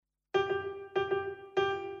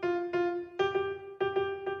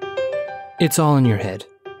It's all in your head.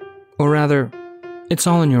 Or rather, it's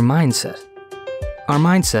all in your mindset. Our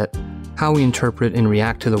mindset, how we interpret and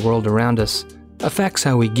react to the world around us, affects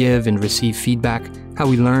how we give and receive feedback, how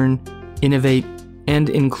we learn, innovate, and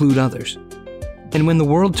include others. And when the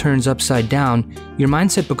world turns upside down, your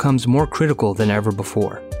mindset becomes more critical than ever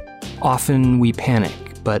before. Often we panic,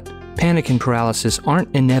 but panic and paralysis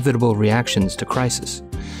aren't inevitable reactions to crisis.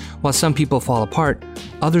 While some people fall apart,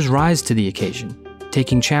 others rise to the occasion,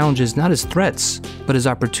 taking challenges not as threats, but as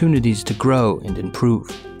opportunities to grow and improve.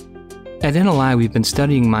 At NLI, we've been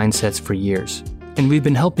studying mindsets for years, and we've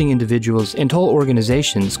been helping individuals and whole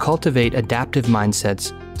organizations cultivate adaptive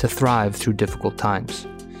mindsets to thrive through difficult times.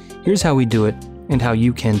 Here's how we do it, and how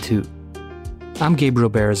you can too. I'm Gabriel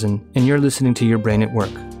Berezin, and you're listening to Your Brain at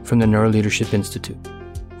Work from the Neuroleadership Institute.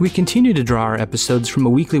 We continue to draw our episodes from a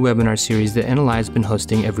weekly webinar series that NLI has been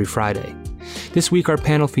hosting every Friday. This week, our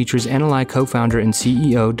panel features NLI co-founder and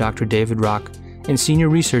CEO Dr. David Rock and senior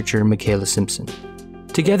researcher Michaela Simpson.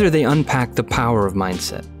 Together, they unpack the power of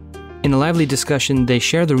mindset. In a lively discussion, they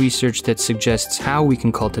share the research that suggests how we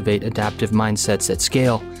can cultivate adaptive mindsets at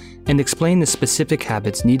scale and explain the specific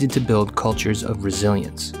habits needed to build cultures of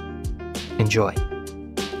resilience. Enjoy.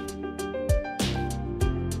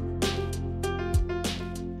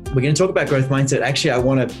 We're going to talk about growth mindset. Actually, I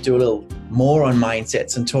want to do a little more on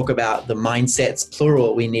mindsets and talk about the mindsets,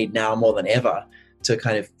 plural, we need now more than ever to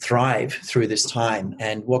kind of thrive through this time.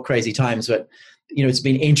 And what crazy times. But, it's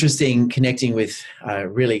been interesting connecting with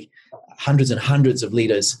really hundreds and hundreds of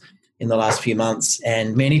leaders in the last few months.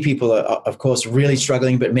 And many people are, of course, really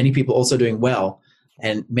struggling, but many people also doing well.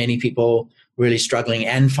 And many people really struggling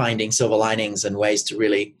and finding silver linings and ways to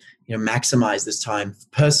really maximize this time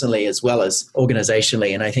personally as well as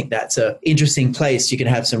organizationally. And I think that's an interesting place. You can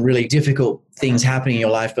have some really difficult things happening in your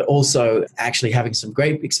life, but also actually having some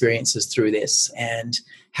great experiences through this. And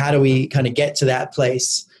how do we kind of get to that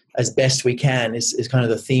place as best we can is kind of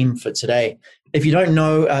the theme for today. If you don't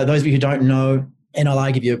know, those of you who don't know,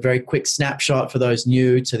 NLI give you a very quick snapshot for those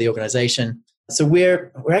new to the organization. So we're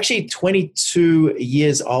actually 22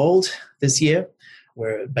 years old this year.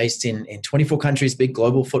 We're based in 24 countries, big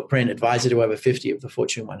global footprint, advisor to over 50 of the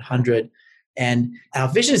Fortune 100. And our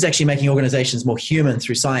vision is actually making organizations more human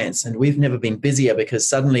through science. And we've never been busier because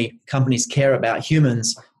suddenly companies care about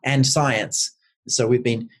humans and science. So we've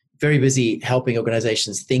been very busy helping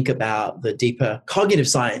organizations think about the deeper cognitive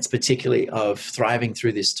science, particularly of thriving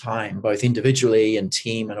through this time, both individually and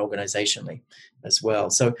team and organizationally as well.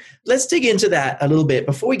 So let's dig into that a little bit.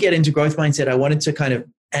 Before we get into growth mindset, I wanted to kind of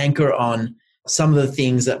anchor on some of the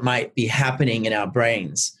things that might be happening in our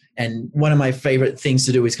brains. And one of my favorite things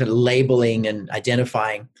to do is kind of labeling and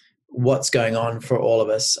identifying what's going on for all of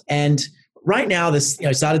us. And right now, this,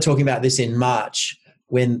 I started talking about this in March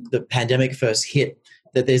when the pandemic first hit,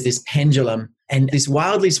 that there's this pendulum, and this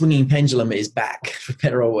wildly swinging pendulum is back, for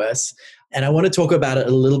better or worse. And I want to talk about it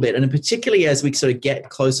a little bit. And particularly as we sort of get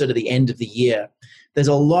closer to the end of the year, there's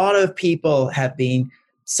a lot of people have been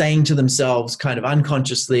saying to themselves kind of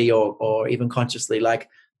unconsciously or even consciously, like,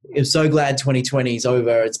 I'm so glad 2020 is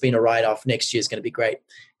over. It's been a write-off. Next year's going to be great.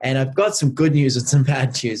 And I've got some good news and some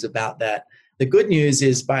bad news about that. The good news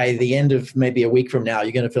is by the end of maybe a week from now,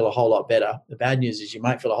 you're going to feel a whole lot better. The bad news is you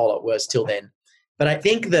might feel a whole lot worse till then. But I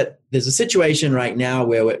think that there's a situation right now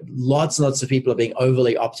where lots and lots of people are being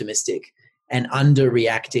overly optimistic and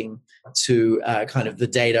underreacting to kind of the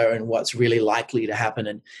data and what's really likely to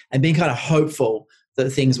happen and being kind of hopeful that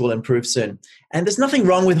things will improve soon. And there's nothing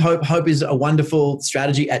wrong with hope. Hope is a wonderful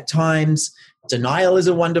strategy at times. Denial is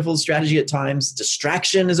a wonderful strategy at times.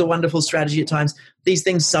 Distraction is a wonderful strategy at times. These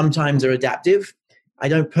things sometimes are adaptive. I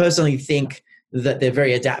don't personally think that they're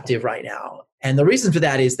very adaptive right now. And the reason for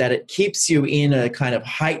that is that it keeps you in a kind of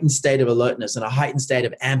heightened state of alertness and a heightened state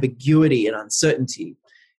of ambiguity and uncertainty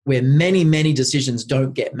where many, many decisions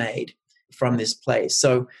don't get made from this place.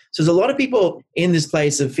 So there's a lot of people in this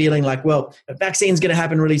place of feeling like, well, a vaccine's going to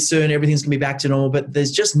happen really soon, everything's going to be back to normal, but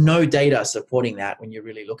there's just no data supporting that when you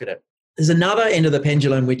really look at it. There's another end of the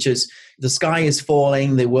pendulum, which is the sky is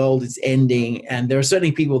falling, the world is ending, and there are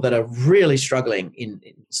certainly people that are really struggling in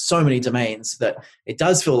so many domains that it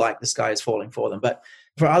does feel like the sky is falling for them. But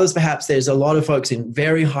for others, perhaps there's a lot of folks in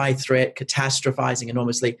very high threat, catastrophizing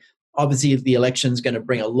enormously. Obviously, the election's going to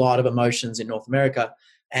bring a lot of emotions in North America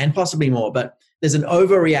and possibly more, but there's an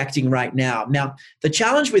overreacting right now. Now, the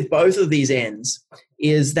challenge with both of these ends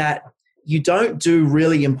is that you don't do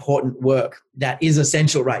really important work that is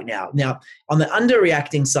essential right now. Now, on the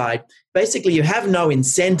underreacting side, basically you have no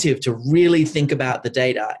incentive to really think about the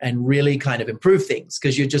data and really kind of improve things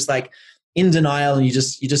because you're just like in denial and you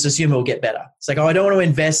just assume it will get better. It's like, oh, I don't want to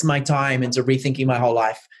invest my time into rethinking my whole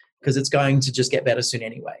life. because it's going to just get better soon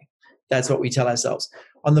anyway. That's what we tell ourselves.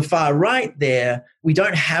 On the far right there, we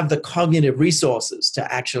don't have the cognitive resources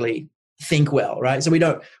to actually think well, right? So we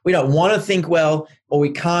don't want to think well, or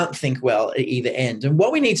we can't think well at either end. And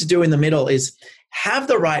what we need to do in the middle is have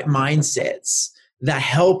the right mindsets that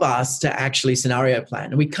help us to actually scenario plan.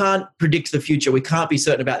 And we can't predict the future. We can't be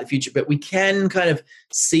certain about the future, but we can kind of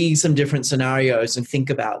see some different scenarios and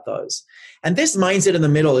think about those. And this mindset in the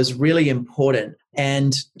middle is really important.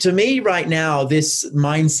 And to me right now, this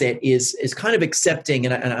mindset is kind of accepting,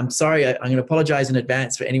 and I'm sorry, I'm going to apologize in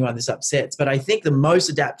advance for anyone this upsets, but I think the most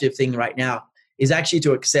adaptive thing right now is actually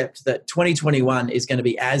to accept that 2021 is going to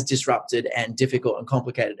be as disrupted and difficult and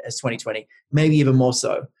complicated as 2020, maybe even more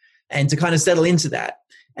so. And to kind of settle into that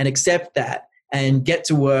and accept that and get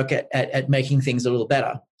to work at making things a little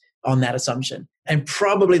better on that assumption. And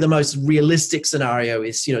probably the most realistic scenario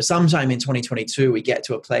is, sometime in 2022, we get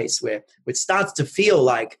to a place where it starts to feel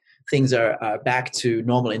like things are back to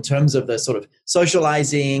normal in terms of the sort of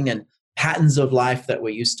socializing and patterns of life that we're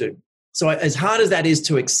used to. So as hard as that is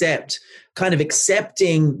to accept, kind of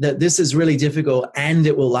accepting that this is really difficult and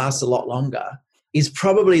it will last a lot longer is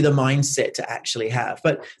probably the mindset to actually have.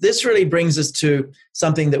 But this really brings us to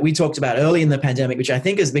something that we talked about early in the pandemic, which I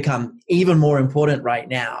think has become even more important right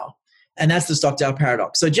now. And that's the Stockdale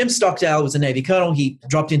paradox. So Jim Stockdale was a Navy colonel. He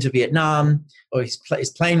dropped into Vietnam, or his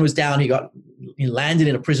plane was down. He landed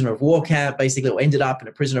in a prisoner of war camp, basically, or ended up in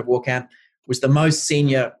a prisoner of war camp, was the most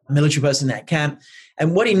senior military person in that camp.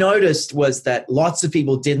 And what he noticed was that lots of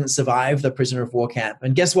people didn't survive the prisoner of war camp.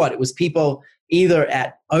 And guess what? It was people either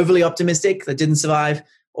at overly optimistic that didn't survive,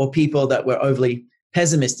 or people that were overly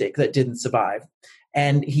pessimistic that didn't survive.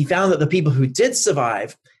 And he found that the people who did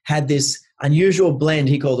survive had this unusual blend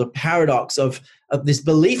he called a paradox of this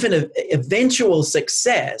belief in eventual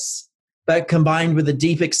success, but combined with a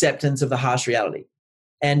deep acceptance of the harsh reality.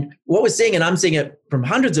 And what we're seeing, and I'm seeing it from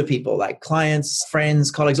hundreds of people, like clients, friends,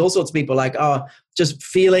 colleagues, all sorts of people, like, just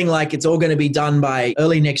feeling like it's all going to be done by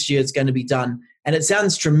early next year, it's going to be done. And it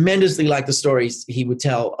sounds tremendously like the stories he would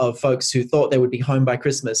tell of folks who thought they would be home by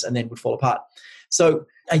Christmas and then would fall apart. So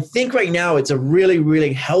I think right now it's a really,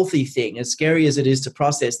 really healthy thing, as scary as it is to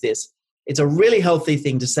process this. It's a really healthy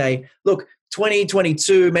thing to say, look,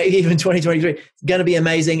 2022, maybe even 2023, it's going to be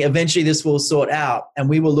amazing. Eventually this will sort out, and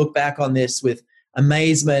we will look back on this with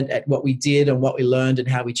amazement at what we did and what we learned and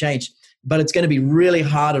how we changed. But it's going to be really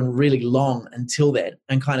hard and really long until then,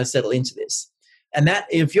 and kind of settle into this. And that,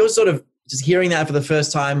 if you're sort of just hearing that for the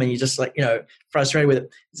first time and you're just like, frustrated with it,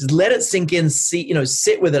 just let it sink in,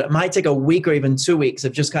 sit with it. It might take a week or even 2 weeks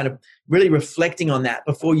of just kind of really reflecting on that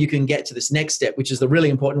before you can get to this next step, which is the really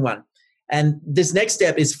important one. And this next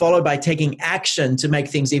step is followed by taking action to make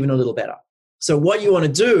things even a little better. So what you want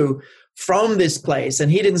to do from this place, and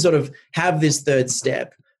he didn't sort of have this third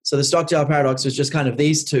step. So the Stockdale paradox was just kind of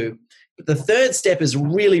these two. But the third step is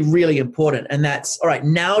really, really important. And that's, all right,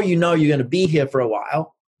 now you know you're going to be here for a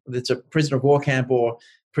while. Whether it's a prisoner of war camp or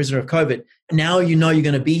prisoner of COVID. Now you know you're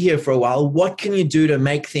going to be here for a while. What can you do to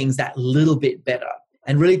make things that little bit better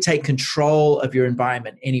and really take control of your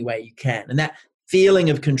environment any way you can? And that feeling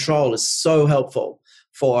of control is so helpful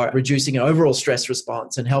for reducing an overall stress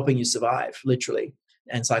response and helping you survive, literally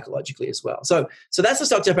and psychologically as well. So that's the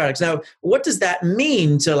Stockdale paradox. Now, what does that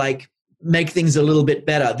mean to make things a little bit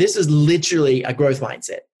better? This is literally a growth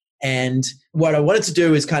mindset. And what I wanted to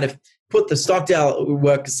do is kind of put the Stockdale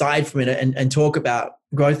work aside for a minute and talk about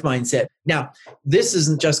growth mindset. Now, this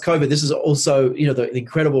isn't just COVID. This is also, the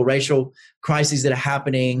incredible racial crises that are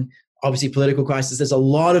happening, obviously political crisis. There's a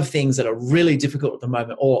lot of things that are really difficult at the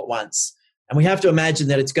moment all at once. And we have to imagine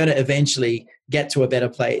that it's going to eventually get to a better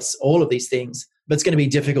place, all of these things, but it's going to be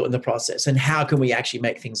difficult in the process. And how can we actually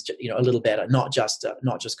make things, a little better, not just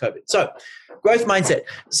COVID. So growth mindset.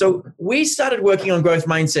 So we started working on growth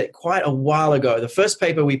mindset quite a while ago. The first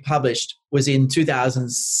paper we published was in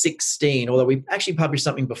 2016, although we actually published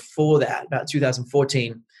something before that, about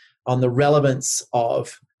 2014, on the relevance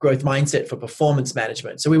of growth mindset for performance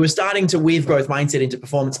management. So we were starting to weave growth mindset into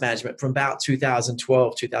performance management from about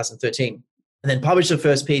 2012, 2013, and then published the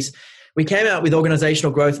first piece. We came out with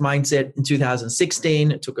organizational growth mindset in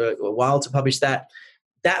 2016. It took a while to publish that.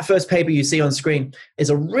 That first paper you see on screen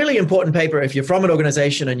is a really important paper. If you're from an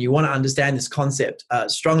organization and you want to understand this concept,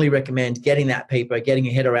 strongly recommend getting that paper, getting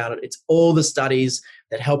your head around it. It's all the studies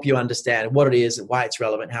that help you understand what it is and why it's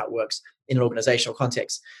relevant, how it works in an organizational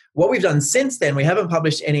context. What we've done since then, we haven't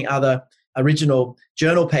published any other original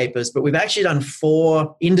journal papers, but we've actually done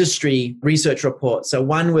 4 industry research reports. So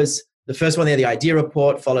one was the first one there, the IDEA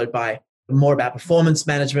report, followed by more about performance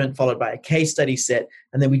management, followed by a case study set.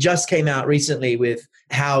 And then we just came out recently with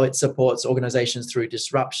how it supports organizations through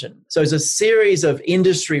disruption. So it's a series of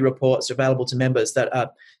industry reports available to members that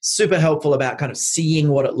are super helpful about kind of seeing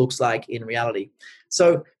what it looks like in reality.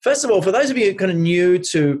 So first of all, for those of you kind of new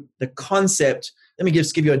to the concept, let me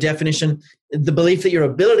just give you a definition. The belief that your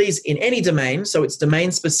abilities in any domain, so it's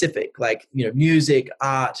domain specific, like music,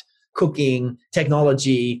 art, cooking,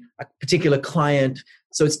 technology, a particular client.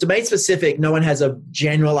 So it's domain specific. No one has a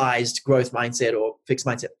generalized growth mindset or fixed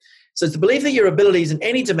mindset. So it's the belief that your abilities in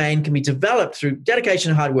any domain can be developed through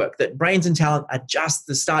dedication and hard work, that brains and talent are just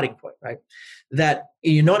the starting point, right? That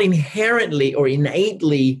you're not inherently or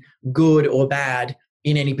innately good or bad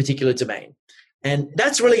in any particular domain. And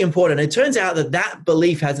that's really important. It turns out that that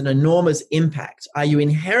belief has an enormous impact. Are you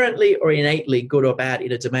inherently or innately good or bad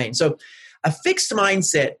in a domain? So a fixed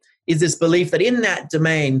mindset is this belief that in that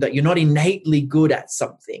domain that you're not innately good at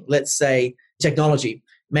something. Let's say technology.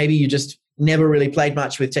 Maybe you just never really played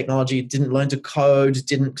much with technology, didn't learn to code,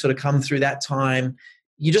 didn't sort of come through that time.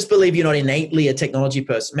 You just believe you're not innately a technology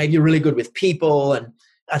person. Maybe you're really good with people and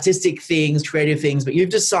artistic things, creative things, but you've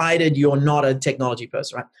decided you're not a technology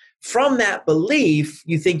person, right? From that belief,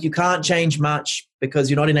 you think you can't change much because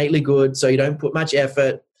you're not innately good, so you don't put much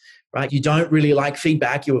effort, right? You don't really like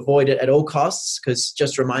feedback. You avoid it at all costs because it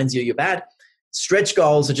just reminds you you're bad. Stretch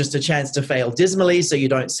goals are just a chance to fail dismally, so you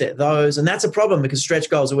don't set those. And that's a problem because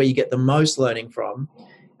stretch goals are where you get the most learning from.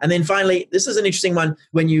 And then finally, this is an interesting one.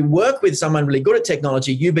 When you work with someone really good at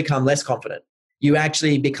technology, you become less confident. You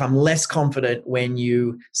actually become less confident when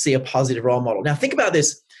you see a positive role model. Now, think about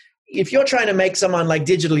this. If you're trying to make someone like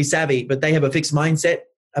digitally savvy, but they have a fixed mindset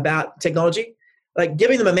about technology, like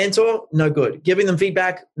giving them a mentor, no good. Giving them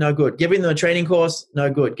feedback, no good. Giving them a training course, no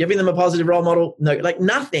good. Giving them a positive role model, no, like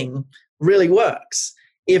nothing really works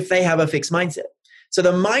if they have a fixed mindset. So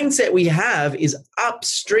the mindset we have is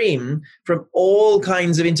upstream from all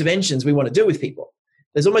kinds of interventions we want to do with people.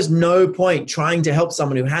 There's almost no point trying to help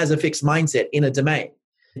someone who has a fixed mindset in a domain.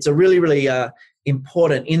 It's a really, really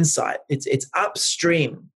important insight. It's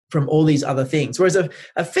upstream from all these other things. Whereas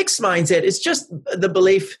a fixed mindset is just the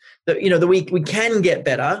belief that, that we can get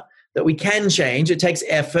better, that we can change. It takes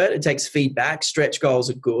effort. It takes feedback. Stretch goals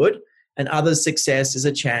are good. And others' success is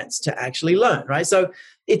a chance to actually learn, right? So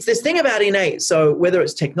it's this thing about innate. So whether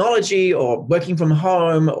it's technology or working from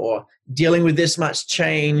home or dealing with this much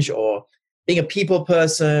change or being a people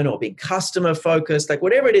person or being customer focused, like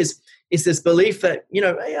whatever it is this belief that,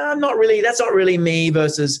 that's not really me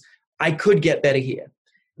versus I could get better here.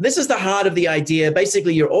 This is the heart of the idea.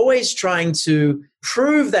 Basically, you're always trying to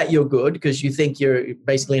prove that you're good because you think you're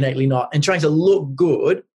basically innately not and trying to look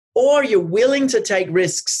good, or you're willing to take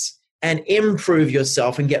risks and improve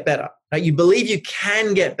yourself and get better. Right? You believe you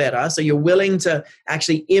can get better, so you're willing to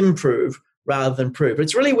actually improve rather than prove.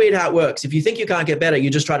 It's really weird how it works. If you think you can't get better, you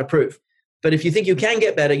just try to prove. But if you think you can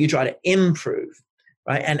get better, you try to improve,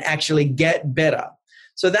 right? And actually get better.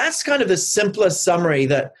 So that's kind of the simplest summary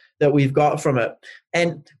that we've got from it.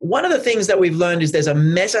 And one of the things that we've learned is there's a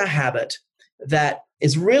meta habit that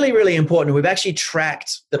is really, really important. We've actually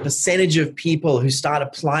tracked the percentage of people who start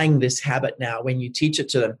applying this habit now when you teach it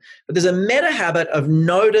to them. But there's a meta habit of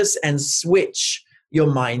notice and switch your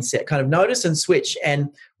mindset, kind of notice and switch. And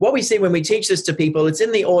what we see when we teach this to people, it's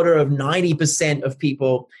in the order of 90% of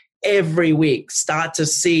people every week start to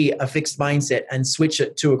see a fixed mindset and switch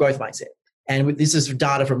it to a growth mindset. And this is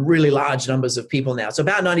data from really large numbers of people now. So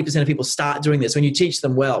about 90% of people start doing this when you teach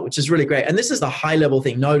them well, which is really great. And this is the high level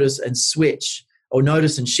thing, notice and switch or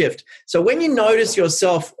notice and shift. So when you notice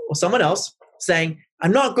yourself or someone else saying,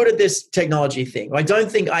 I'm not good at this technology thing, or I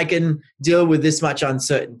don't think I can deal with this much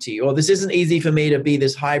uncertainty, or this isn't easy for me to be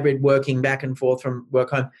this hybrid working back and forth from work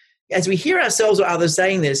home. As we hear ourselves or others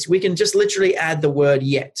saying this, we can just literally add the word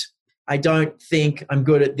yet. I don't think I'm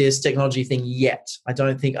good at this technology thing yet. I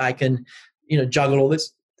don't think I can, juggle all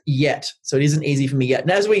this yet. So it isn't easy for me yet.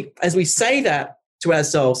 And as we say that to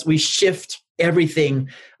ourselves, we shift everything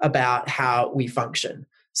about how we function.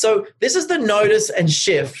 So this is the notice and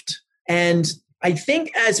shift. And I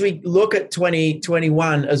think as we look at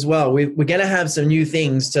 2021 as well, we're going to have some new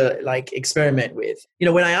things to experiment with.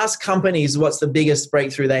 When I ask companies what's the biggest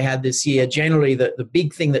breakthrough they had this year, generally the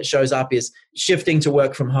big thing that shows up is shifting to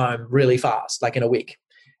work from home really fast, like in a week.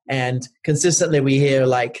 And consistently we hear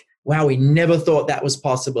wow, we never thought that was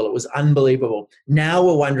possible. It was unbelievable. Now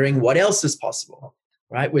we're wondering what else is possible,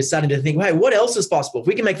 right? We're starting to think, hey, what else is possible? If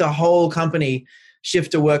we can make the whole company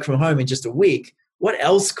shift to work from home in just a week, what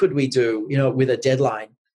else could we do, with a deadline?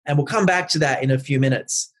 And we'll come back to that in a few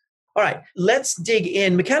minutes. All right, let's dig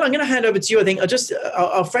in. Michaela, I'm going to hand over to you. I think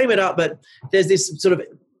I'll frame it up, but there's this sort of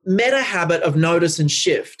meta habit of notice and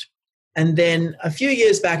shift. And then a few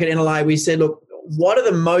years back at NLI, we said, look, what are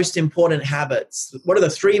the most important habits? What are the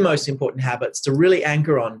 3 most important habits to really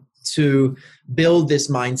anchor on to build this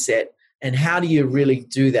mindset? And how do you really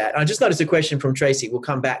do that? I just noticed a question from Tracy. We'll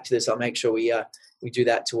come back to this. I'll make sure we do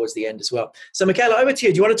that towards the end as well. So Michaela, over to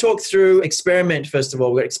you. Do you want to talk through experiment, first of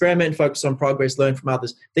all? We've got experiment, focus on progress, learn from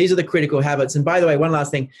others. These are the critical habits. And by the way, one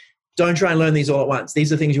last thing, don't try and learn these all at once.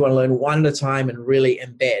 These are things you want to learn one at a time and really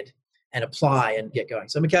embed and apply and get going.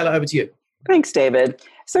 So Michaela, over to you. Thanks, David.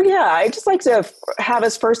 So I'd just like to have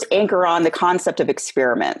us first anchor on the concept of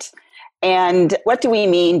experiment. And what do we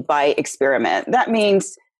mean by experiment? That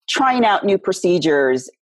means trying out new procedures,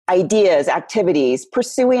 ideas, activities,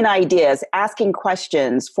 pursuing ideas, asking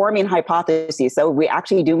questions, forming hypotheses. So we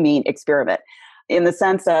actually do mean experiment in the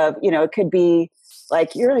sense of, it could be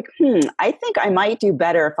like, you're like, I think I might do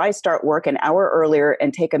better if I start work an hour earlier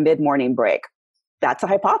and take a mid-morning break. That's a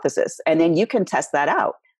hypothesis. And then you can test that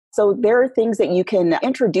out. So there are things that you can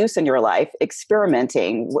introduce in your life,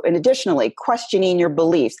 experimenting, and additionally, questioning your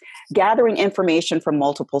beliefs, gathering information from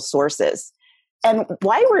multiple sources. And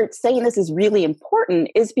why we're saying this is really important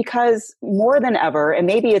is because more than ever, and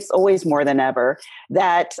maybe it's always more than ever,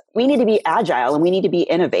 that we need to be agile and we need to be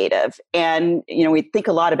innovative. And, we think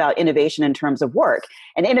a lot about innovation in terms of work.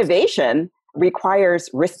 And innovation requires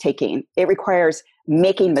risk-taking. It requires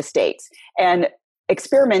making mistakes. And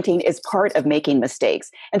experimenting is part of making mistakes.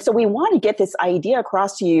 And so we want to get this idea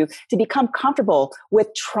across to you to become comfortable with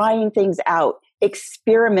trying things out,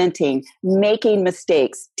 experimenting, making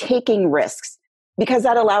mistakes, taking risks. Because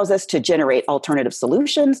that allows us to generate alternative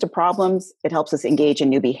solutions to problems. It helps us engage in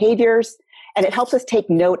new behaviors, and it helps us take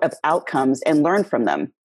note of outcomes and learn from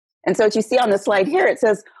them. And so as you see on the slide here, it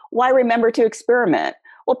says, why remember to experiment?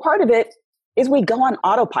 Well, part of it is we go on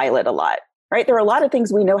autopilot a lot, right? There are a lot of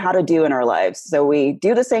things we know how to do in our lives. So we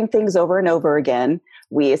do the same things over and over again.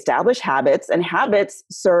 We establish habits, and habits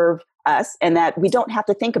serve us in that we don't have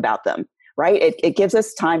to think about them, right? It gives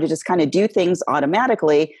us time to just kind of do things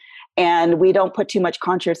automatically, and we don't put too much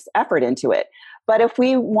conscious effort into it. But if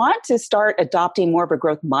we want to start adopting more of a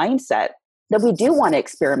growth mindset, then we do want to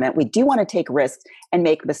experiment. We do want to take risks and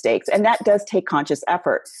make mistakes. And that does take conscious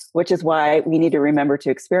effort, which is why we need to remember to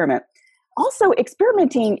experiment. Also,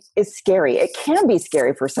 experimenting is scary. It can be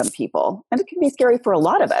scary for some people, and it can be scary for a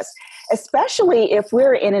lot of us, especially if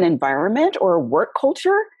we're in an environment or a work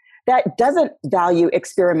culture that doesn't value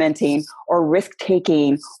experimenting or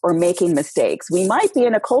risk-taking or making mistakes. We might be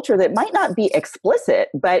in a culture that might not be explicit,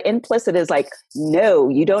 but implicit is like, no,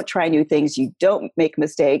 you don't try new things, you don't make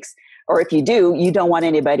mistakes, or if you do, you don't want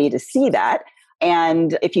anybody to see that.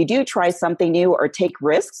 And if you do try something new or take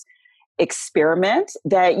risks, experiment,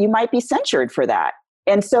 that you might be censured for that.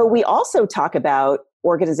 And so we also talk about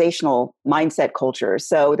organizational mindset culture.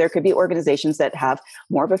 So there could be organizations that have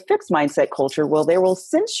more of a fixed mindset culture where they will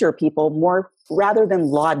censure people more rather than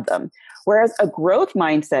laud them. Whereas a growth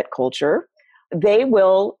mindset culture, they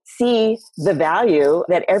will see the value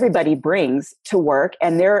that everybody brings to work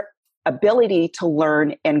and their ability to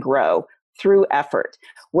learn and grow through effort,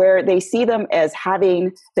 where they see them as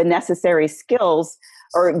having the necessary skills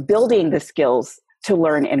or building the skills to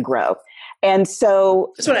learn and grow. And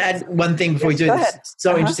so, I just want to add one thing before we do this.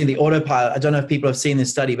 So interesting, the autopilot. I don't know if people have seen this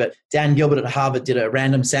study, but Dan Gilbert at Harvard did a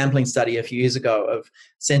random sampling study a few years ago of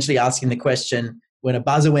essentially asking the question, when a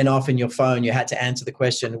buzzer went off in your phone, you had to answer the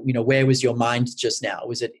question, where was your mind just now?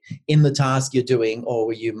 Was it in the task you're doing, or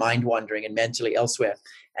were you mind wandering and mentally elsewhere?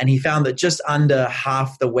 And he found that just under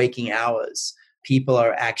half the waking hours, people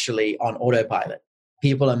are actually on autopilot.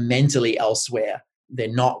 People are mentally elsewhere. They're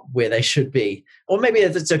not where they should be. Or maybe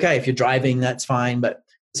it's okay if you're driving, that's fine. But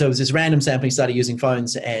so it was this random sampling study using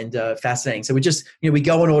phones, and fascinating. So we just, we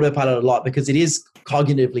go on autopilot a lot because it is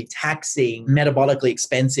cognitively taxing, metabolically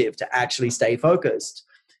expensive to actually stay focused.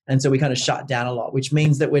 And so we kind of shut down a lot, which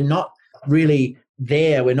means that we're not really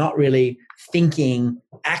there. We're not really thinking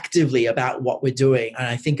actively about what we're doing. And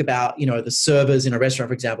I think about, the servers in a restaurant,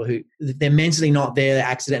 for example, who they're mentally not there, they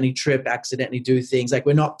accidentally trip, accidentally do things. Like,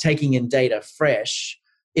 we're not taking in data fresh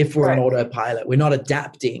if we're on autopilot. We're not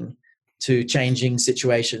adapting to changing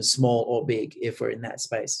situations, small or big, if we're in that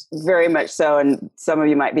space. Very much so. And some of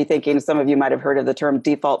you might be thinking, some of you might have heard of the term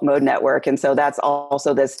default mode network. And so that's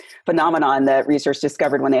also this phenomenon that research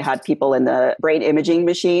discovered when they had people in the brain imaging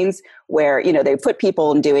machines where, they put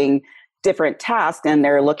people in doing different tasks and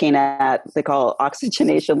they're looking at, they call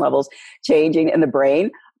oxygenation levels changing in the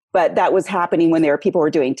brain. But that was happening when people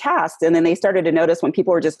were doing tasks. And then they started to notice when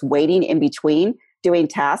people were just waiting in between doing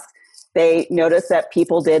tasks, They noticed that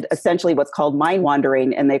people did essentially what's called mind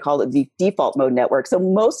wandering, and they call it the default mode network. So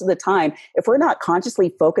most of the time, if we're not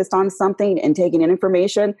consciously focused on something and taking in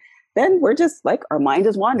information, then we're just like, our mind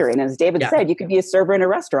is wandering. And as David said, you could be a server in a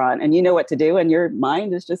restaurant and you know what to do and your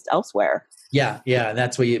mind is just elsewhere. Yeah. And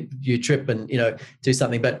that's where you trip and, do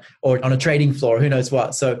something, or on a trading floor, who knows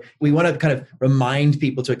what. So we want to kind of remind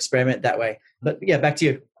people to experiment that way. But yeah, back to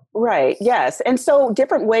you. Right. Yes. And so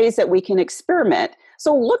different ways that we can experiment.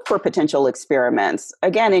 So look for potential experiments.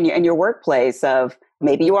 Again, in your workplace of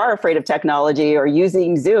maybe you are afraid of technology or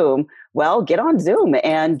using Zoom. Well, get on Zoom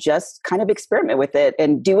and just kind of experiment with it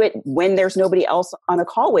and do it when there's nobody else on a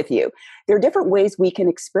call with you. There are different ways we can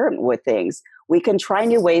experiment with things. We can try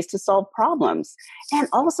new ways to solve problems. And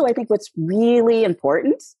also, I think what's really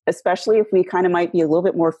important, especially if we kind of might be a little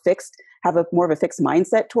bit more fixed, have more of a fixed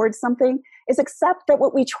mindset towards something, is accept that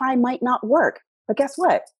what we try might not work. But guess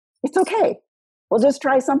what? It's okay. We'll just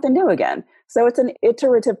try something new again. So it's an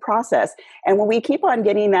iterative process. And when we keep on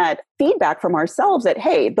getting that feedback from ourselves that,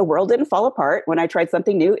 hey, the world didn't fall apart when I tried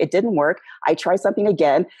something new, it didn't work, I try something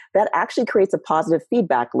again, that actually creates a positive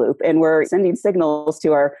feedback loop. And we're sending signals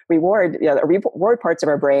to our reward, the reward parts of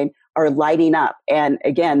our brain are lighting up. And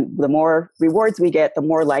again, the more rewards we get, the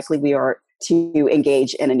more likely we are to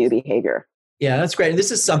engage in a new behavior. Yeah, that's great. And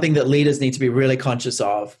this is something that leaders need to be really conscious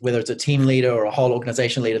of, whether it's a team leader or a whole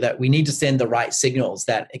organization leader, that we need to send the right signals,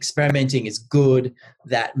 that experimenting is good,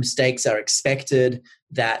 that mistakes are expected,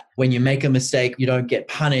 that when you make a mistake, you don't get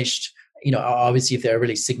punished. Obviously, if there are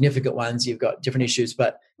really significant ones, you've got different issues,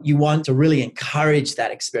 but you want to really encourage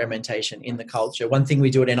that experimentation in the culture. One thing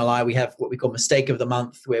we do at NLI, we have what we call Mistake of the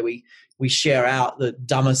Month, where we share out the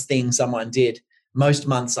dumbest thing someone did. Most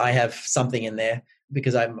months I have something in there,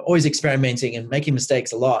 because I'm always experimenting and making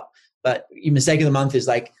mistakes a lot. But your Mistake of the Month is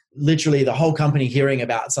like literally the whole company hearing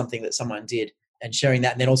about something that someone did and sharing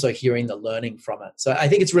that, and then also hearing the learning from it. So I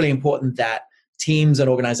think it's really important that teams and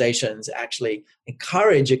organizations actually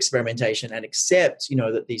encourage experimentation and accept,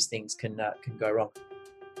 that these things can go wrong.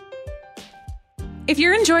 If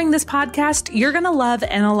you're enjoying this podcast, you're going to love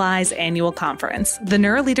NLI's annual conference, the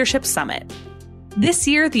Neuroleadership Summit. This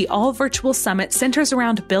year, the all-virtual summit centers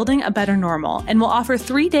around building a better normal and will offer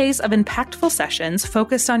 3 days of impactful sessions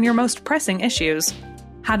focused on your most pressing issues: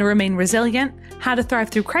 how to remain resilient, how to thrive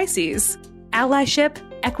through crises, allyship,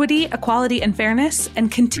 equity, equality, and fairness,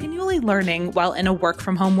 and continually learning while in a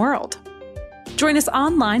work-from-home world. Join us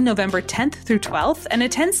online November 10th through 12th and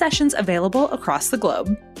attend sessions available across the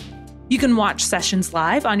globe. You can watch sessions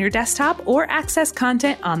live on your desktop or access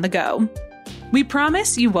content on the go. We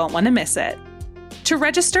promise you won't want to miss it. To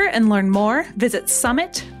register and learn more, visit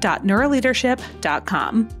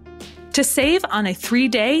summit.neuroleadership.com. To save on a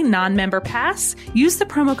 3-day non-member pass, use the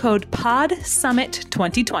promo code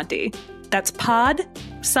PODSUMMIT2020. That's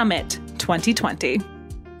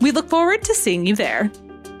PODSUMMIT2020. We look forward to seeing you there.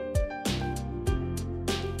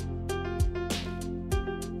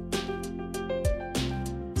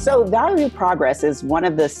 So value progress is one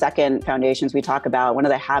of the second foundations we talk about, one of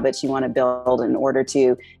the habits you want to build in order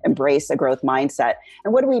to embrace a growth mindset.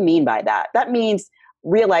 And what do we mean by that? That means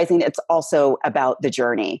realizing it's also about the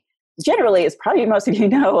journey. Generally, as probably most of you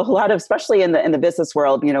know, a lot of, especially in the business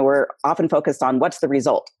world, we're often focused on what's the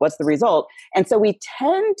result? What's the result? And so we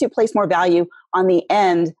tend to place more value on the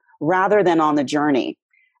end rather than on the journey.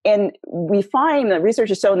 And we find that research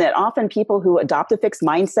has shown that often people who adopt a fixed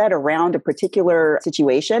mindset around a particular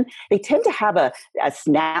situation, they tend to have a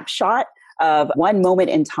snapshot of one moment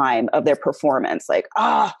in time of their performance. Like,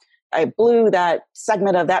 I blew that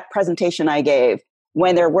segment of that presentation I gave,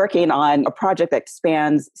 when they're working on a project that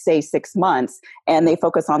spans, say, 6 months, and they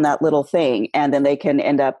focus on that little thing. And then they can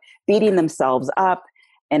end up beating themselves up.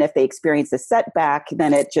 And if they experience a setback,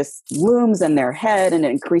 then it just looms in their head and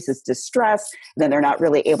it increases distress. Then they're not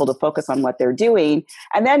really able to focus on what they're doing.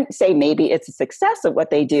 And then say maybe it's a success of what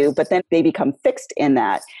they do, but then they become fixed in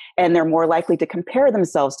that. And they're more likely to compare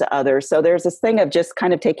themselves to others. So there's this thing of just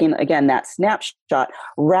kind of taking, again, that snapshot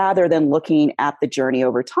rather than looking at the journey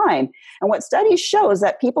over time. And what studies show is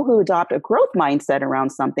that people who adopt a growth mindset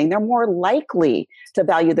around something, they're more likely to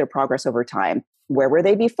value their progress over time. Where were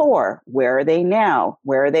they before? Where are they now?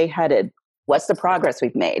 Where are they headed? What's the progress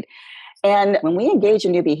we've made? And when we engage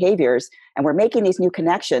in new behaviors and we're making these new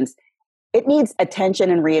connections, it needs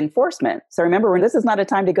attention and reinforcement. So remember, this is not a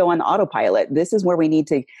time to go on autopilot. This is where we need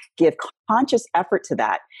to give conscious effort to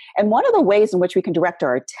that. And one of the ways in which we can direct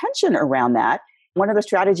our attention around that, one of the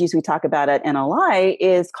strategies we talk about at NLI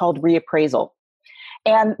is called reappraisal.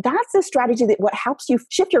 And that's a strategy that what helps you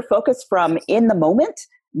shift your focus from in the moment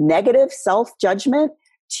negative self-judgment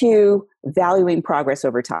to valuing progress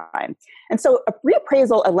over time. And so a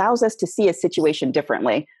reappraisal allows us to see a situation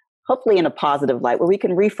differently, hopefully in a positive light, where we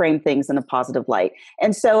can reframe things in a positive light.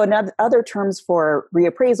 And so other terms for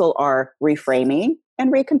reappraisal are reframing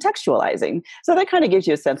and recontextualizing. So that kind of gives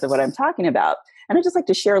you a sense of what I'm talking about. And I'd just like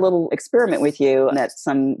to share a little experiment with you that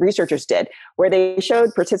some researchers did, where they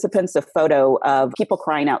showed participants a photo of people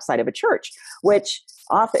crying outside of a church, which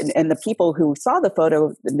often, and the people who saw the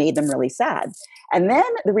photo made them really sad. And then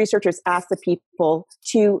the researchers asked the people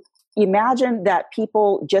to imagine that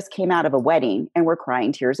people just came out of a wedding and were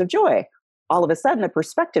crying tears of joy. All of a sudden, the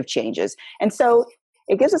perspective changes. And so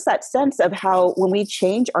it gives us that sense of how when we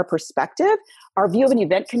change our perspective, our view of an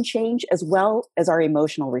event can change as well as our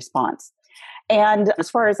emotional response. And as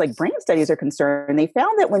far as like brain studies are concerned, they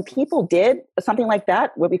found that when people did something like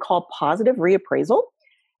that, what we call positive reappraisal,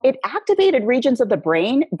 it activated regions of the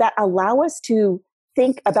brain that allow us to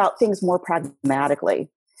think about things more pragmatically.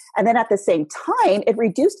 And then at the same time, it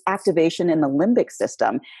reduced activation in the limbic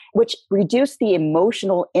system, which reduced the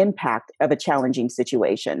emotional impact of a challenging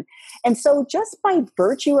situation. And so just by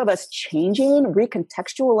virtue of us changing,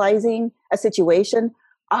 recontextualizing a situation,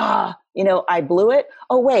 I blew it.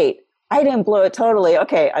 Oh, wait, I didn't blow it totally.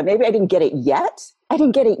 Okay, maybe I didn't get it yet.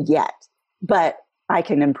 But I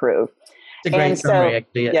can improve. It's a great summary,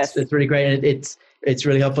 actually. It's really great. And it's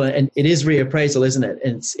really helpful. And it is reappraisal, isn't it?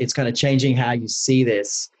 And it's kind of changing how you see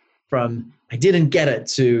this from I didn't get it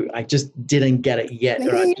to I just didn't get it yet.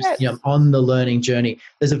 Or I'm on the learning journey.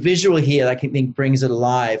 There's a visual here that I think brings it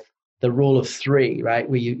alive, the rule of 3, right?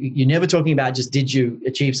 Where you're never talking about just did you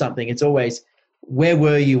achieve something. It's always where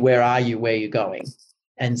were you, where are you, where are you going?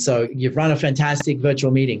 And so you've run a fantastic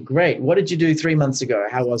virtual meeting. Great. What did you do 3 months ago?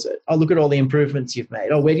 How was it? Oh, look at all the improvements you've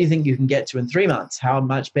made. Oh, where do you think you can get to in 3 months? How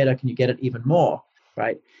much better can you get it even more?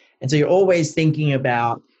 Right. And so you're always thinking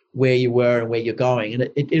about where you were and where you're going. And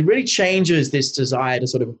it really changes this desire to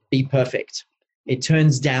sort of be perfect. It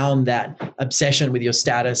turns down that obsession with your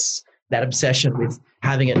status, that obsession with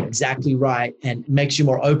having it exactly right, and makes you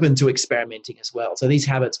more open to experimenting as well. So these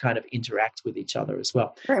habits kind of interact with each other as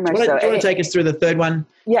well. Very much so. Do you want to take us through the third one?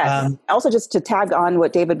 Yes. Also, just to tag on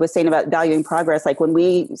what David was saying about valuing progress, like when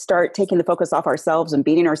we start taking the focus off ourselves and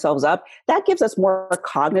beating ourselves up, that gives us more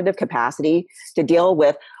cognitive capacity to deal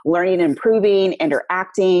with learning and improving,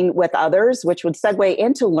 interacting with others, which would segue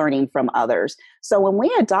into learning from others. So when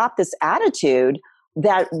we adopt this attitude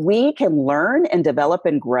that we can learn and develop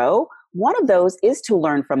and grow, one of those is to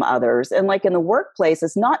learn from others. And like in the workplace,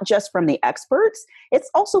 it's not just from the experts, it's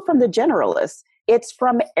also from the generalists. It's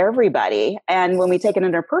from everybody. And when we take it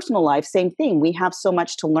into our personal life, same thing. We have so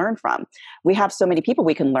much to learn from. We have so many people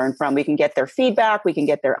we can learn from. We can get their feedback. We can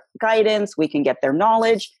get their guidance. We can get their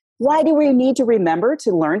knowledge. Why do we need to remember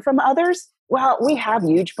to learn from others? Well, we have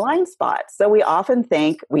huge blind spots. So we often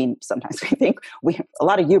think, sometimes we think, we have a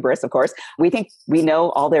lot of hubris, of course. We think we know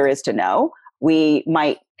all there is to know. We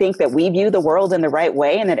might think that we view the world in the right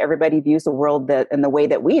way and that everybody views the world in the way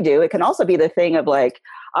that we do. It can also be the thing of like,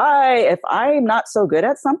 if I'm not so good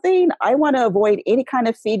at something, I want to avoid any kind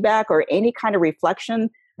of feedback or any kind of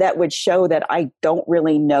reflection that would show that I don't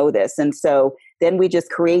really know this. And so then we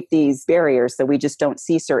just create these barriers so we just don't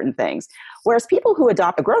see certain things. Whereas people who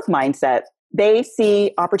adopt a growth mindset, they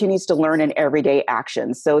see opportunities to learn in everyday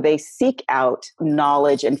actions. So they seek out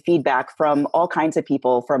knowledge and feedback from all kinds of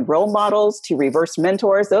people, from role models to reverse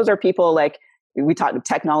mentors. Those are people like, we talk,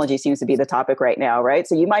 technology seems to be the topic right now, right?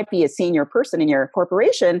 So you might be a senior person in your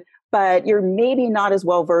corporation, but you're maybe not as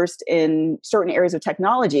well versed in certain areas of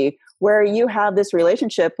technology where you have this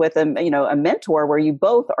relationship with a mentor where you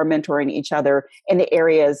both are mentoring each other in the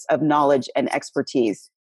areas of knowledge and expertise.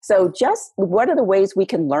 So just what are the ways we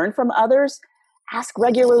can learn from others? Ask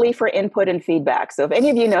regularly for input and feedback. So if any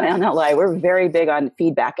of you know NLI, we're very big on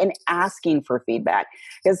feedback and asking for feedback.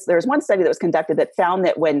 Because there's one study that was conducted that found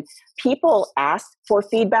that when people asked for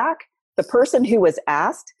feedback, the person who was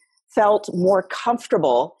asked felt more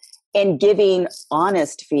comfortable in giving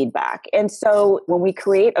honest feedback. And so when we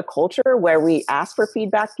create a culture where we ask for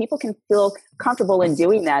feedback, people can feel comfortable in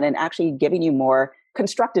doing that and actually giving you more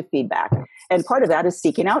constructive feedback. And part of that is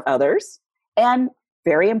seeking out others. And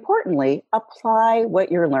very importantly, apply what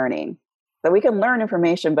you're learning. So we can learn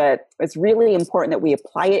information, but it's really important that we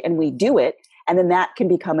apply it and we do it. And then that can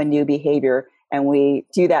become a new behavior. And we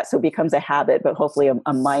do that so it becomes a habit, but hopefully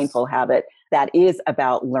a mindful habit that is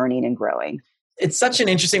about learning and growing. It's such an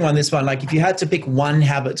interesting one, this one. Like if you had to pick one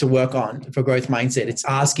habit to work on for growth mindset, it's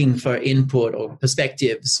asking for input or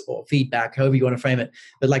perspectives or feedback, however you want to frame it,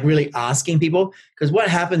 but like really asking people. Because what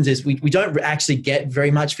happens is we don't actually get very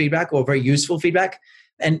much feedback or very useful feedback.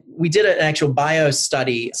 And we did an actual bio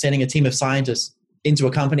study, sending a team of scientists into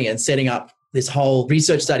a company and setting up this whole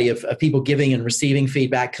research study of people giving and receiving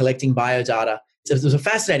feedback, collecting biodata. It was a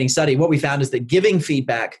fascinating study. What we found is that giving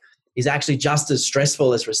feedback is actually just as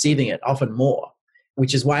stressful as receiving it, often more,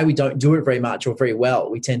 which is why we don't do it very much or very well.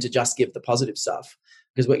 We tend to just give the positive stuff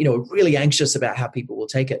because we're really anxious about how people will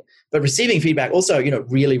take it. But receiving feedback also,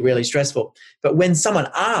 really, really stressful. But when someone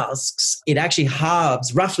asks, it actually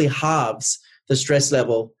roughly halves the stress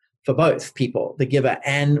level for both people, the giver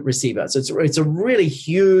and receiver. So it's a really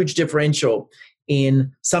huge differential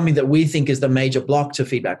in something that we think is the major block to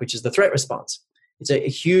feedback, which is the threat response. It's a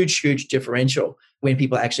huge, huge differential when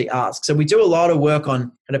people actually ask. So we do a lot of work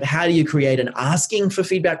on kind of how do you create an asking for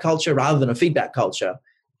feedback culture rather than a feedback culture.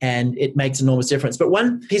 And it makes enormous difference. But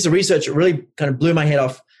one piece of research that really kind of blew my head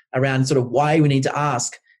off around sort of why we need to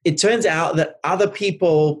ask. It turns out that other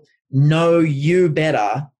people know you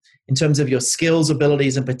better in terms of your skills,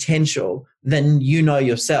 abilities, and potential than you know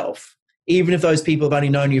yourself, even if those people have only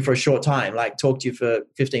known you for a short time, like talked to you for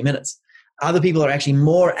 15 minutes. Other people are actually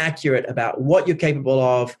more accurate about what you're capable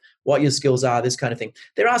of, what your skills are, this kind of thing.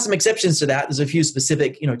 There are some exceptions to that. There's a few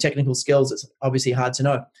specific, technical skills that's obviously hard to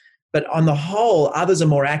know. But on the whole, others are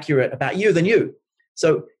more accurate about you than you.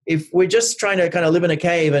 So if we're just trying to kind of live in a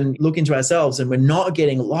cave and look into ourselves and we're not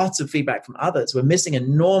getting lots of feedback from others, we're missing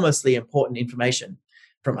enormously important information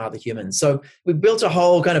from other humans. So we built a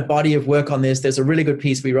whole kind of body of work on this. There's a really good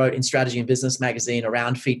piece we wrote in Strategy and Business magazine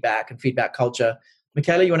around feedback and feedback culture.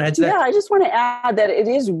 Michaela, you want to add to that? Yeah, I just want to add that it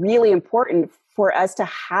is really important for us to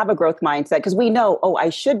have a growth mindset because we know, I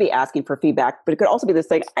should be asking for feedback, but it could also be this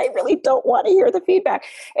thing, I really don't want to hear the feedback.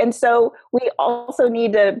 And so we also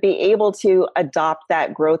need to be able to adopt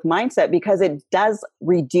that growth mindset because it does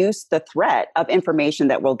reduce the threat of information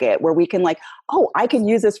that we'll get where we can I can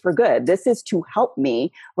use this for good. This is to help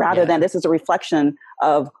me rather than this is a reflection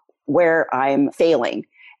of where I'm failing.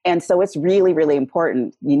 And so it's really, really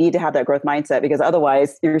important. You need to have that growth mindset because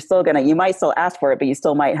otherwise you might still ask for it, but you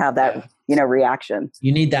still might have that, reaction.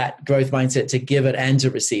 You need that growth mindset to give it and to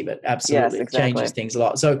receive it. Absolutely. Yes, exactly. It changes things a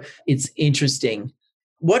lot. So it's interesting.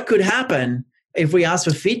 What could happen if we ask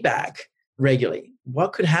for feedback regularly?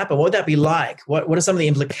 What could happen? What would that be like? What are some of the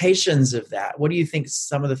implications of that? What do you think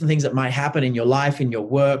some of the things that might happen in your life, in your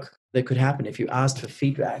work that could happen if you asked for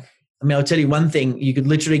feedback? I mean, I'll tell you one thing, you could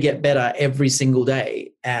literally get better every single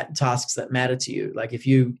day at tasks that matter to you. Like if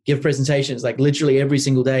you give presentations, literally every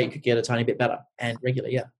single day, you could get a tiny bit better and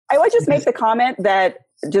regularly, yeah. I would just make the comment that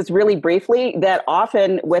just really briefly that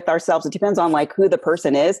often with ourselves, it depends on who the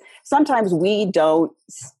person is. Sometimes we don't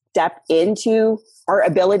step into our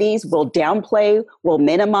abilities, we'll downplay, we'll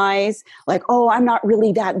minimize, I'm not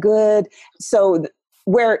really that good. So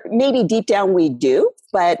where maybe deep down we do,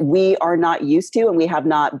 but we are not used to and we have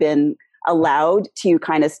not been allowed to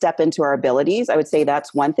kind of step into our abilities. I would say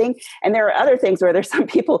that's one thing. And there are other things where there's some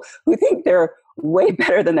people who think they're way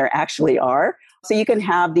better than they actually are. So you can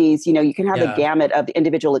have these, you can have the gamut of the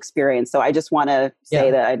individual experience. So I just want to say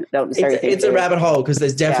that I don't necessarily think it's a rabbit hole because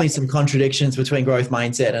there's definitely some contradictions between growth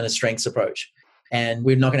mindset and a strengths approach. And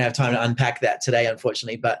we're not going to have time to unpack that today,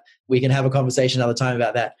 unfortunately, but we can have a conversation another time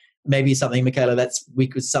about that. Maybe something, Michaela,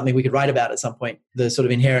 something we could write about at some point, the sort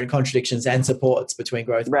of inherent contradictions and supports between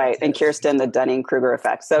growth. Right. And Kirsten, the Dunning-Kruger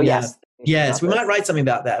effect. So yes. Yes, we might write something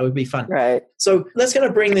about that. It would be fun. Right. So let's kind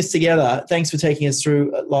of bring this together. Thanks for taking us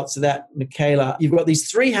through lots of that, Michaela. You've got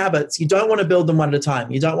these 3 habits. You don't want to build them one at a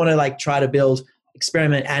time. You don't want to try to build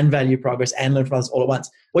experiment and value progress and learn from others all at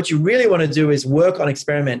once. What you really want to do is work on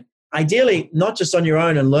experiment, ideally not just on your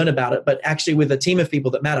own and learn about it, but actually with a team of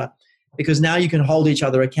people that matter. Because now you can hold each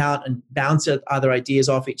other account and bounce other ideas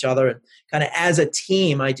off each other and kind of as a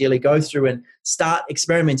team, ideally go through and start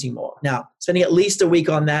experimenting more. Now, spending at least a week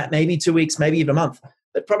on that, maybe 2 weeks, maybe even a month,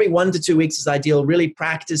 but probably 1 to 2 weeks is ideal, really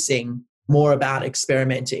practicing more about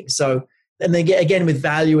experimenting. So, and then again, with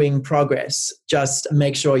valuing progress, just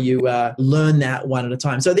make sure you learn that one at a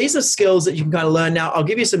time. So these are skills that you can kind of learn. Now, I'll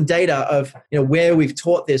give you some data of where we've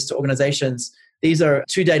taught this to organizations. These are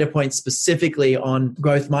 2 data points specifically on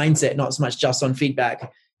growth mindset, not so much just on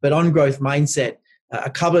feedback, but on growth mindset. A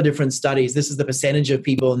couple of different studies. This is the percentage of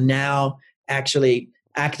people now actually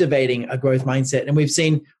activating a growth mindset. And we've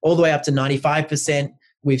seen all the way up to 95%.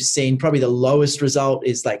 We've seen probably the lowest result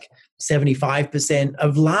is 75%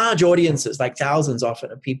 of large audiences, thousands often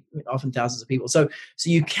thousands of people. So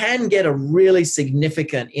you can get a really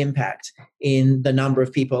significant impact in the number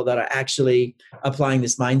of people that are actually applying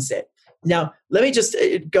this mindset. Now, let me just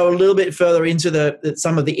go a little bit further into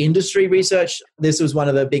some of the industry research. This was one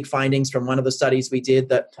of the big findings from one of the studies we did,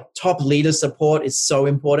 that top leader support is so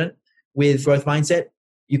important with growth mindset.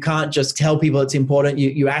 You can't just tell people it's important.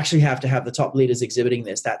 You actually have to have the top leaders exhibiting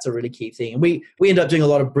this. That's a really key thing. And we end up doing a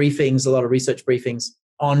lot of briefings, a lot of research briefings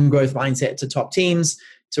on growth mindset to top teams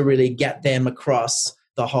to really get them across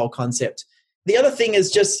the whole concept. The other thing is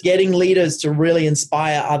just getting leaders to really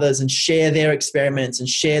inspire others and share their experiments and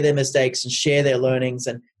share their mistakes and share their learnings.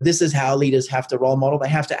 And this is how leaders have to role model. They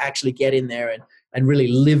have to actually get in there and really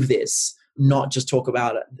live this, not just talk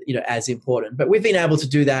about it, as important. But we've been able to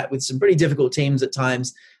do that with some pretty difficult teams at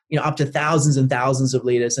times, up to thousands and thousands of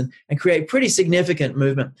leaders and create pretty significant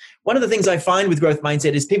movement. One of the things I find with growth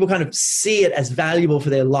mindset is people kind of see it as valuable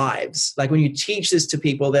for their lives. Like when you teach this to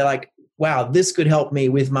people, they're like, wow, this could help me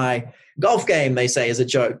with my golf game, they say as a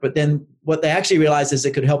joke. But then what they actually realize is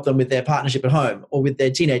it could help them with their partnership at home or with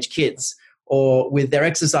their teenage kids or with their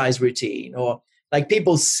exercise routine, or like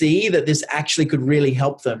people see that this actually could really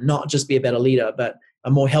help them not just be a better leader, but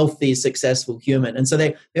a more healthy, successful human. And so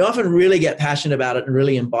they often really get passionate about it and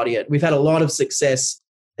really embody it. We've had a lot of success.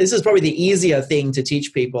 This is probably the easier thing to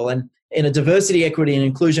teach people. And in a diversity, equity, and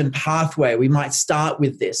inclusion pathway, we might start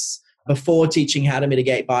with this before teaching how to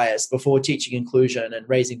mitigate bias, before teaching inclusion and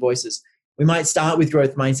raising voices. We might start with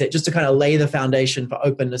growth mindset just to kind of lay the foundation for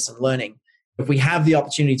openness and learning. If we have the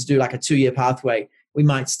opportunity to do like a 2-year pathway, we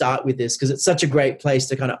might start with this because it's such a great place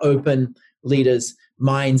to kind of open leaders'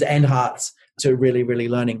 minds and hearts to really, really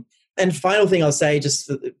learning. And final thing I'll say, just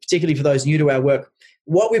particularly for those new to our work,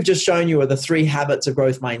 what we've just shown you are the 3 habits of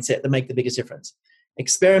growth mindset that make the biggest difference.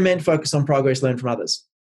 Experiment, focus on progress, learn from others.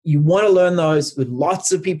 You want to learn those with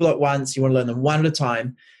lots of people at once. You want to learn them one at a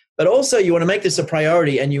time. But also you want to make this a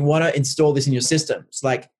priority and you want to install this in your systems,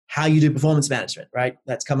 like how you do performance management, right?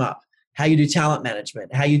 That's come up. How you do talent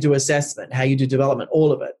management, how you do assessment, how you do development,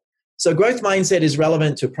 all of it. So growth mindset is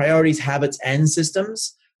relevant to priorities, habits, and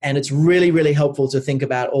systems. And it's really, really helpful to think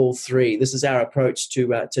about all 3. This is our approach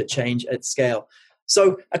to change at scale.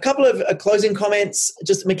 So a couple of closing comments.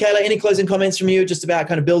 Just Michaela, any closing comments from you just about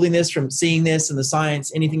kind of building this, from seeing this and the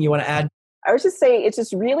science? Anything you want to add? I would just say it's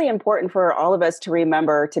just really important for all of us to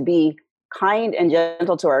remember to be kind and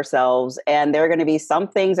gentle to ourselves. And there are going to be some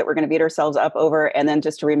things that we're going to beat ourselves up over. And then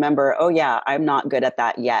just to remember, oh yeah, I'm not good at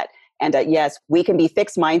that yet. And yes, we can be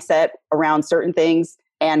fixed mindset around certain things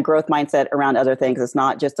and growth mindset around other things. It's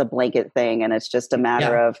not just a blanket thing. And it's just a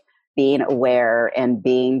matter of being aware and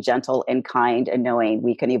being gentle and kind and knowing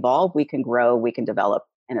we can evolve, we can grow, we can develop,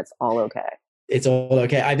 and it's all okay. It's all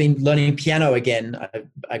okay. I've been learning piano again.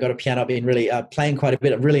 I got a piano. I've been really playing quite a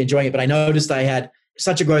bit. I'm really enjoying it. But I noticed I had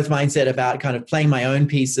such a growth mindset about kind of playing my own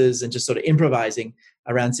pieces and just sort of improvising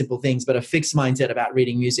around simple things, but a fixed mindset about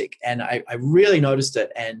reading music. And I really noticed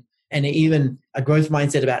it. And even a growth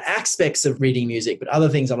mindset about aspects of reading music, but other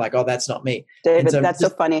things I'm like, oh, that's not me. David, that's so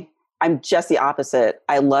funny. I'm just the opposite.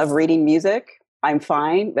 I love reading music. I'm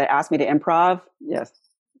fine. But ask me to improv. Yes.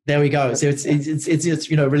 There we go. So it's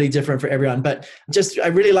really different for everyone. But just, I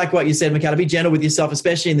really like what you said, Michaela. Be gentle with yourself,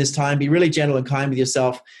 especially in this time. Be really gentle and kind with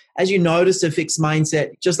yourself. As you notice a fixed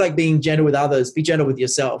mindset, just like being gentle with others, be gentle with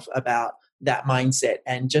yourself about that mindset.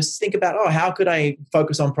 And just think about, how could I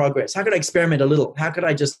focus on progress? How could I experiment a little? How could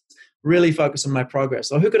I just really focus on my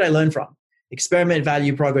progress? Or who could I learn from? Experiment,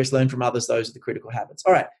 value, progress, learn from others. Those are the critical habits.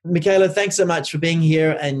 All right. Michaela, thanks so much for being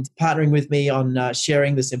here and partnering with me on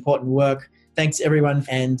sharing this important work. Thanks, everyone.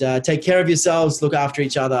 And take care of yourselves, look after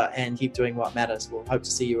each other, and keep doing what matters. We'll hope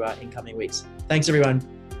to see you in coming weeks. Thanks, everyone.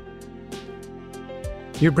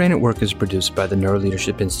 Your Brain at Work is produced by the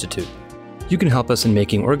Neuroleadership Institute. You can help us in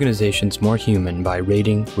making organizations more human by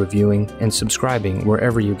rating, reviewing, and subscribing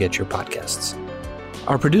wherever you get your podcasts.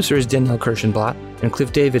 Our producer is Danielle Kirschenblatt, and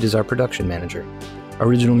Cliff David is our production manager.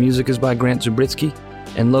 Original music is by Grant Zubritsky,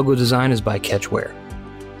 and logo design is by Catchware.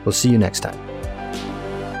 We'll see you next time.